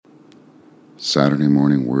Saturday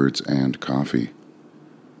morning words and coffee.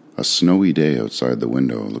 A snowy day outside the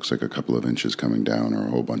window. Looks like a couple of inches coming down or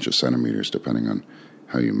a whole bunch of centimeters depending on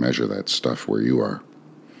how you measure that stuff where you are.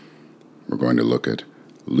 We're going to look at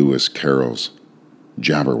Lewis Carroll's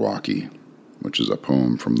Jabberwocky, which is a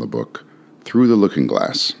poem from the book Through the Looking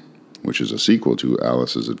Glass, which is a sequel to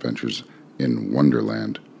Alice's Adventures in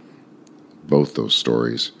Wonderland. Both those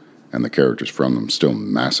stories and the characters from them still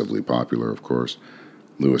massively popular, of course.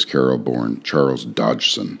 Lewis Carroll, born Charles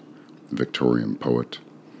Dodgson, Victorian poet.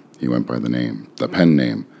 He went by the pen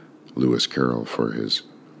name, Lewis Carroll, for his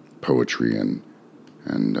poetry and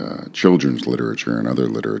children's literature and other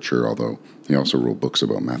literature, although he also wrote books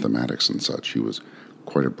about mathematics and such. He was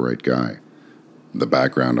quite a bright guy. The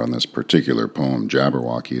background on this particular poem,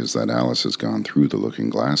 Jabberwocky, is that Alice has gone through the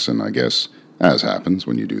looking glass, and I guess, as happens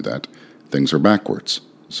when you do that, things are backwards.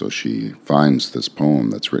 So she finds this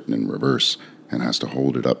poem that's written in reverse and has to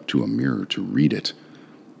hold it up to a mirror to read it.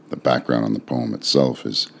 The background on the poem itself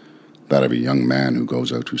is that of a young man who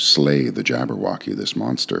goes out to slay the Jabberwocky, this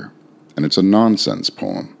monster. And it's a nonsense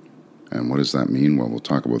poem. And what does that mean? Well, we'll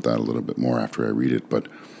talk about that a little bit more after I read it, but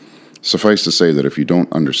suffice to say that if you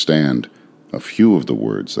don't understand a few of the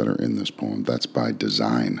words that are in this poem, that's by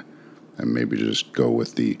design. And maybe just go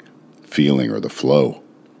with the feeling or the flow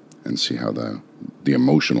and see how the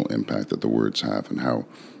emotional impact that the words have and how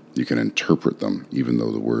you can interpret them even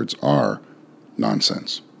though the words are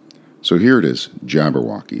nonsense. So here it is,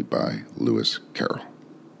 Jabberwocky by Lewis Carroll.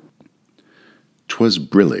 'Twas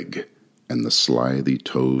brillig, and the slithy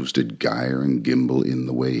toves did gyre and gimble in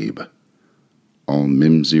the wabe. All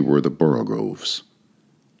mimsy were the borogoves,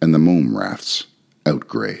 and the mome raths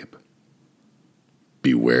outgrabe.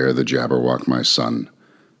 Beware the Jabberwock, my son,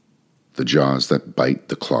 the jaws that bite,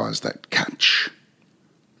 the claws that catch.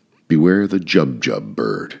 Beware the Jubjub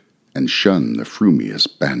bird, and shun the frumious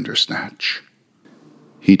Bandersnatch.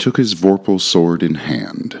 He took his vorpal sword in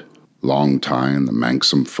hand, long time the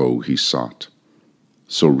manxome foe he sought.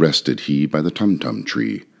 So rested he by the Tumtum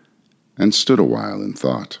tree, and stood awhile in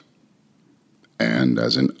thought. And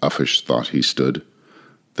as in uffish thought he stood,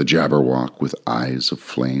 the Jabberwock with eyes of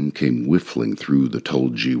flame came whiffling through the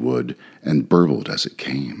tulgey wood, and burbled as it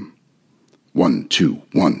came. 1, 2,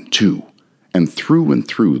 1, 2, and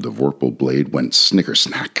through the vorpal blade went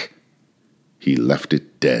snicker-snack. He left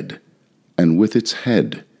it dead, and with its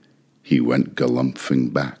head he went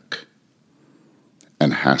galumphing back.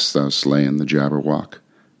 And hast thou slain the Jabberwock?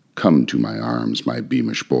 Come to my arms, my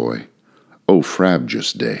beamish boy. O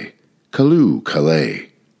frabjous day, calloo,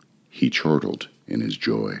 callay, he chortled in his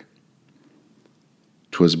joy.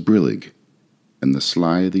 'Twas brillig, and the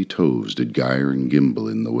slithy toves did gyre and gimble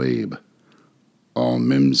in the wabe. All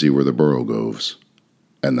mimsy were the borogoves,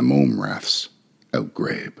 and the mome raths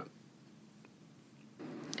outgrabe.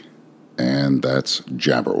 And that's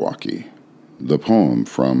Jabberwocky, the poem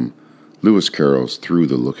from Lewis Carroll's Through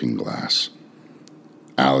the Looking Glass.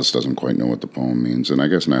 Alice doesn't quite know what the poem means, and I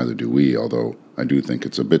guess neither do we, although I do think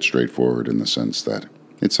it's a bit straightforward in the sense that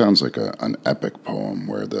it sounds like an epic poem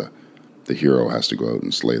where the hero has to go out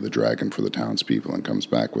and slay the dragon for the townspeople and comes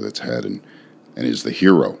back with its head and is the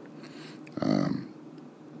hero.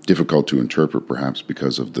 Difficult to interpret perhaps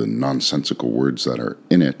because of the nonsensical words that are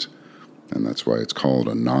in it, and that's why it's called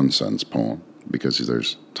a nonsense poem, because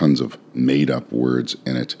there's tons of made-up words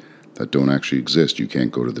in it that don't actually exist. You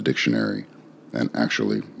can't go to the dictionary and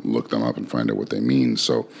actually look them up and find out what they mean.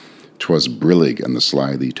 So, 'twas brillig, and the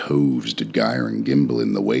slithy toves did gyre and gimble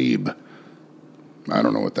in the wabe. I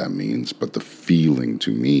don't know what that means, but the feeling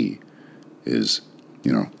to me is,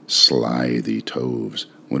 slithy toves.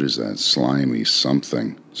 What is that? Slimy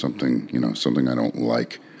something. Something I don't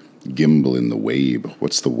like. Gimble in the wabe.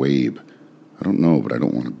 What's the wabe? I don't know, but I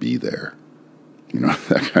don't want to be there.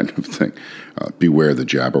 That kind of thing. Beware the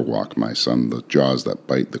Jabberwock, my son, the jaws that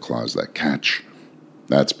bite, the claws that catch.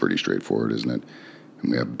 That's pretty straightforward, isn't it?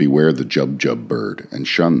 And we have beware the Jubjub bird, and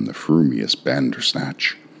shun the frumious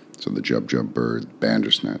Bandersnatch. So the Jubjub bird,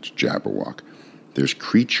 Bandersnatch, Jabberwock. There's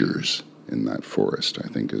creatures in that forest, I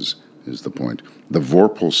think is the point. The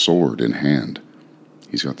vorpal sword in hand.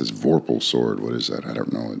 He's got this vorpal sword. What is that? I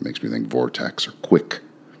don't know. It makes me think vortex or quick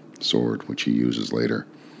sword, which he uses later.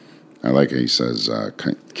 I like how he says,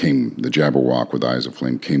 came the Jabberwock with eyes of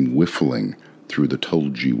flame, came whiffling through the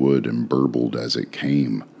tulgey wood and burbled as it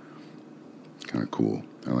came. Kind of cool.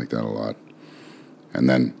 I like that a lot. And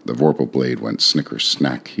then the vorpal blade went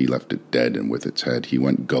snicker-snack. He left it dead, and with its head he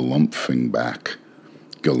went galumphing back.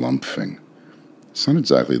 Galumphing. It's not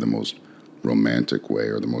exactly the most romantic way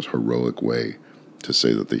or the most heroic way to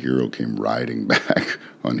say that the hero came riding back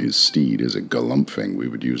on his steed. Is it galumphing? We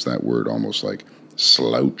would use that word almost like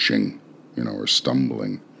slouching, or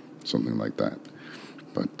stumbling, something like that.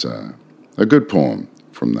 But a good poem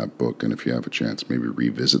from that book, and if you have a chance, maybe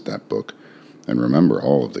revisit that book and remember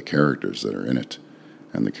all of the characters that are in it,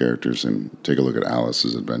 and the characters, and take a look at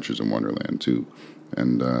Alice's Adventures in Wonderland too,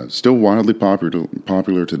 and still wildly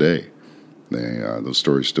popular today. Those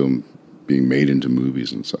stories still being made into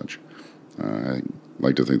movies and such. I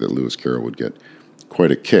like to think that Lewis Carroll would get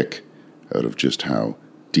quite a kick out of just how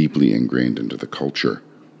deeply ingrained into the culture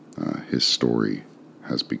his story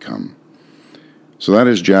has become. So that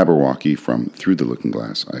is Jabberwocky from Through the Looking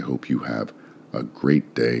Glass. I hope you have a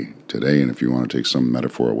great day today, and if you want to take some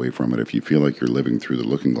metaphor away from it, if you feel like you're living through the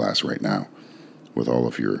looking glass right now with all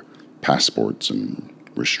of your passports and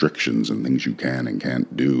restrictions and things you can and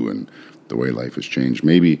can't do and the way life has changed,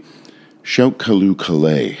 maybe shout Kalu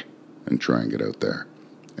Kalay and try and get out there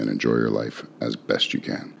and enjoy your life as best you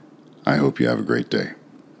can. I hope you have a great day.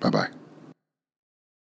 Bye-bye.